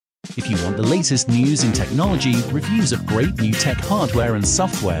If you want the latest news in technology, reviews of great new tech hardware and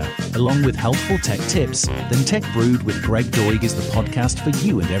software, along with helpful tech tips, then Tech Brewed with Greg Doig is the podcast for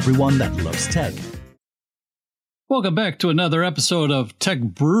you and everyone that loves tech. Welcome back to another episode of Tech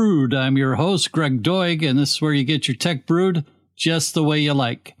Brewed. I'm your host, Greg Doig, and this is where you get your tech brewed just the way you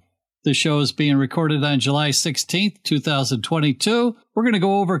like. The show is being recorded on July 16th, 2022. We're going to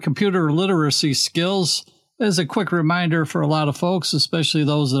go over computer literacy skills as a quick reminder for a lot of folks, especially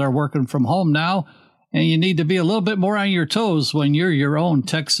those that are working from home now, and you need to be a little bit more on your toes when you're your own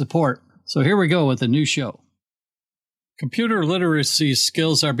tech support. So here we go with a new show. Computer literacy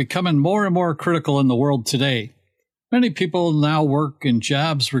skills are becoming more and more critical in the world today. Many people now work in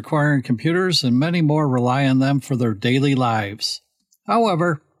jobs requiring computers, and many more rely on them for their daily lives.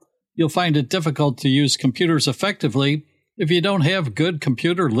 However, you'll find it difficult to use computers effectively if you don't have good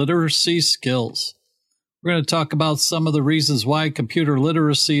computer literacy skills. We're going to talk about some of the reasons why computer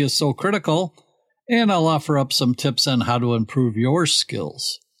literacy is so critical, and I'll offer up some tips on how to improve your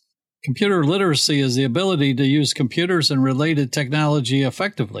skills. Computer literacy is the ability to use computers and related technology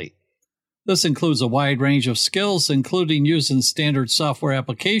effectively. This includes a wide range of skills, including using standard software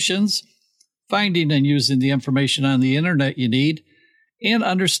applications, finding and using the information on the internet you need, and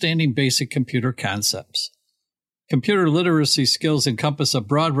understanding basic computer concepts. Computer literacy skills encompass a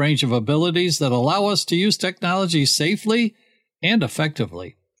broad range of abilities that allow us to use technology safely and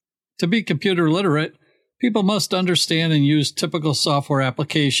effectively. To be computer literate, people must understand and use typical software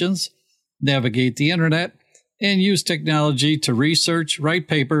applications, navigate the internet, and use technology to research, write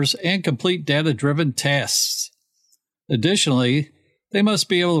papers, and complete data-driven tasks. Additionally, they must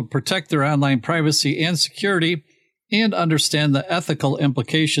be able to protect their online privacy and security and understand the ethical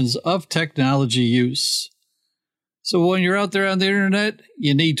implications of technology use. So when you're out there on the internet,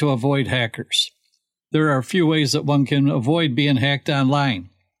 you need to avoid hackers. There are a few ways that one can avoid being hacked online.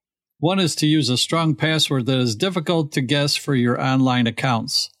 One is to use a strong password that is difficult to guess for your online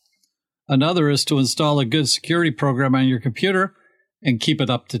accounts. Another is to install a good security program on your computer and keep it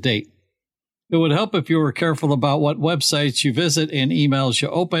up to date. It would help if you were careful about what websites you visit and emails you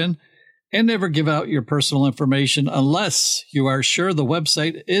open, and never give out your personal information unless you are sure the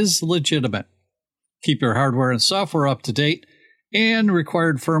website is legitimate. Keep your hardware and software up to date, and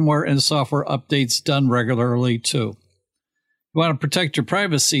required firmware and software updates done regularly too. You want to protect your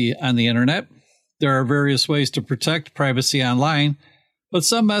privacy on the internet. There are various ways to protect privacy online, but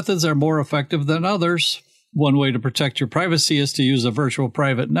some methods are more effective than others. One way to protect your privacy is to use a virtual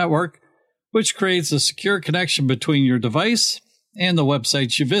private network, which creates a secure connection between your device and the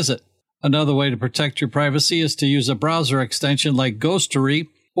websites you visit. Another way to protect your privacy is to use a browser extension like Ghostery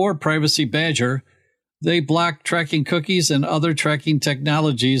or Privacy Badger. They block tracking cookies and other tracking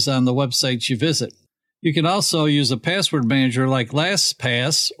technologies on the websites you visit. You can also use a password manager like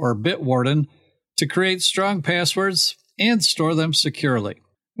LastPass or Bitwarden to create strong passwords and store them securely.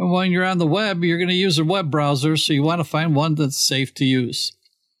 And when you're on the web, you're going to use a web browser, so you want to find one that's safe to use.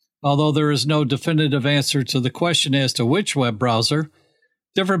 Although there is no definitive answer to the question as to which web browser,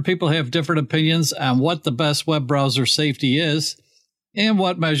 different people have different opinions on what the best web browser safety is and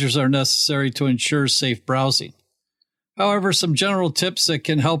what measures are necessary to ensure safe browsing. However, some general tips that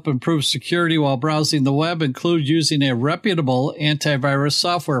can help improve security while browsing the web include using a reputable antivirus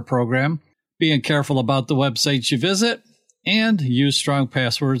software program, being careful about the websites you visit, and use strong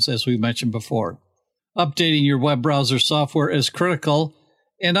passwords, as we mentioned before. Updating your web browser software is critical,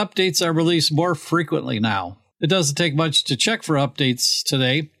 and updates are released more frequently now. It doesn't take much to check for updates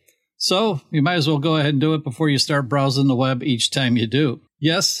today, so you might as well go ahead and do it before you start browsing the web each time you do.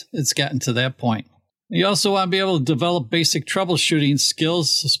 Yes, it's gotten to that point. You also want to be able to develop basic troubleshooting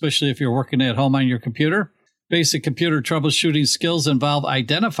skills, especially if you're working at home on your computer. Basic computer troubleshooting skills involve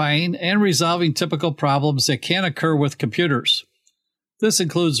identifying and resolving typical problems that can occur with computers. This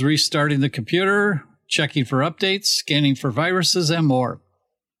includes restarting the computer, checking for updates, scanning for viruses, and more.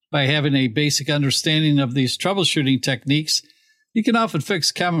 By having a basic understanding of these troubleshooting techniques, you can often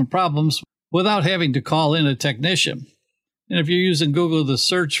fix common problems without having to call in a technician. And if you're using Google to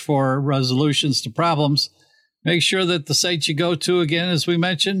search for resolutions to problems, make sure that the sites you go to, again, as we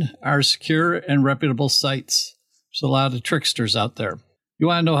mentioned, are secure and reputable sites. There's a lot of tricksters out there. You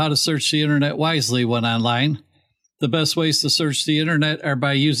want to know how to search the internet wisely when online. The best ways to search the internet are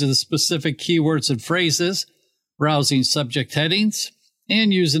by using specific keywords and phrases, browsing subject headings,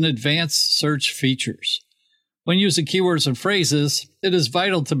 and using advanced search features. When using keywords and phrases, it is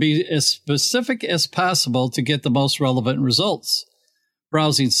vital to be as specific as possible to get the most relevant results.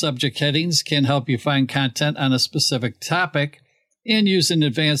 Browsing subject headings can help you find content on a specific topic, and using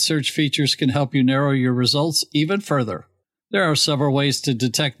advanced search features can help you narrow your results even further. There are several ways to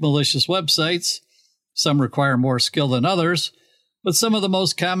detect malicious websites. Some require more skill than others, but some of the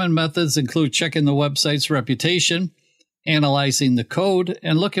most common methods include checking the website's reputation, analyzing the code,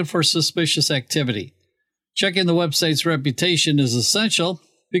 and looking for suspicious activity. Checking the website's reputation is essential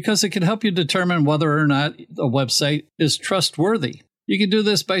because it can help you determine whether or not a website is trustworthy. You can do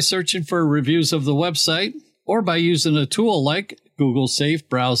this by searching for reviews of the website or by using a tool like Google Safe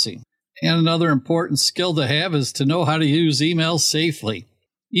Browsing. And another important skill to have is to know how to use email safely.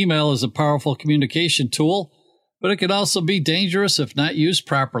 Email is a powerful communication tool, but it can also be dangerous if not used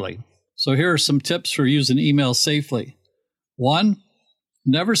properly. So here are some tips for using email safely. 1.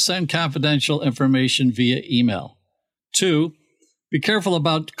 Never send confidential information via email. 2. Be careful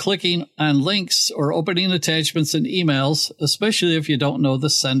about clicking on links or opening attachments in emails, especially if you don't know the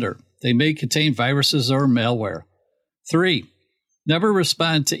sender. They may contain viruses or malware. 3. Never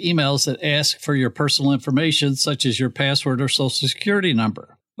respond to emails that ask for your personal information, such as your password or social security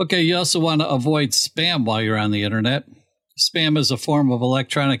number. Okay, you also want to avoid spam while you're on the internet. Spam is a form of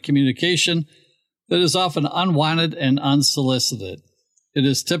electronic communication that is often unwanted and unsolicited. It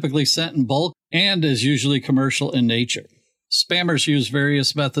is typically sent in bulk and is usually commercial in nature. Spammers use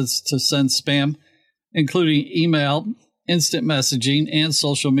various methods to send spam, including email, instant messaging, and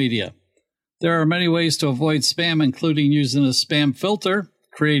social media. There are many ways to avoid spam, including using a spam filter,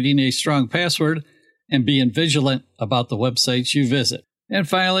 creating a strong password, and being vigilant about the websites you visit. And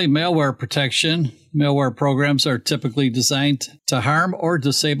finally, malware protection. Malware programs are typically designed to harm or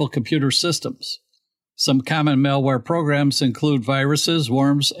disable computer systems. Some common malware programs include viruses,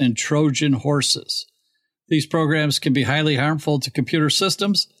 worms, and Trojan horses. These programs can be highly harmful to computer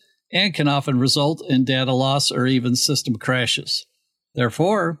systems and can often result in data loss or even system crashes.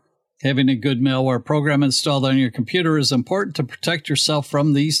 Therefore, having a good malware program installed on your computer is important to protect yourself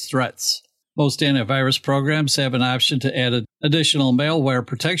from these threats. Most antivirus programs have an option to add additional malware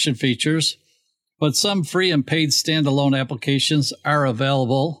protection features, but some free and paid standalone applications are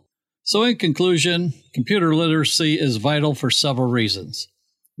available. So in conclusion, computer literacy is vital for several reasons.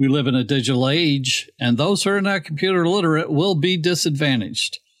 We live in a digital age, and those who are not computer literate will be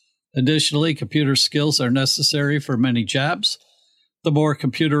disadvantaged. Additionally, computer skills are necessary for many jobs. The more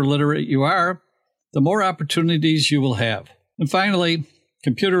computer literate you are, the more opportunities you will have. And finally,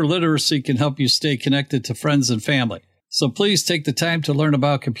 computer literacy can help you stay connected to friends and family. So please take the time to learn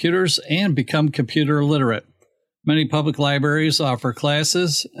about computers and become computer literate. Many public libraries offer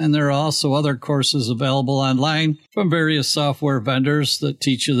classes, and there are also other courses available online from various software vendors that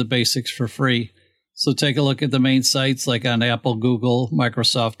teach you the basics for free. So take a look at the main sites like on Apple, Google,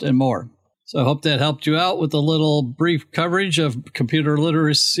 Microsoft, and more. So I hope that helped you out with a little brief coverage of computer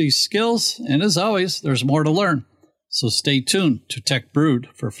literacy skills. And as always, there's more to learn. So stay tuned to Tech Brewed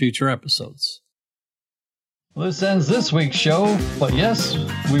for future episodes. Well, this ends this week's show, but yes,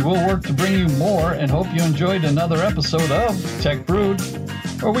 we will work to bring you more and hope you enjoyed another episode of Tech Brewed,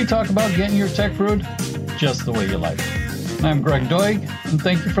 where we talk about getting your tech brewed just the way you like. I'm Greg Doig, and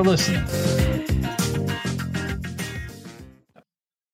thank you for listening.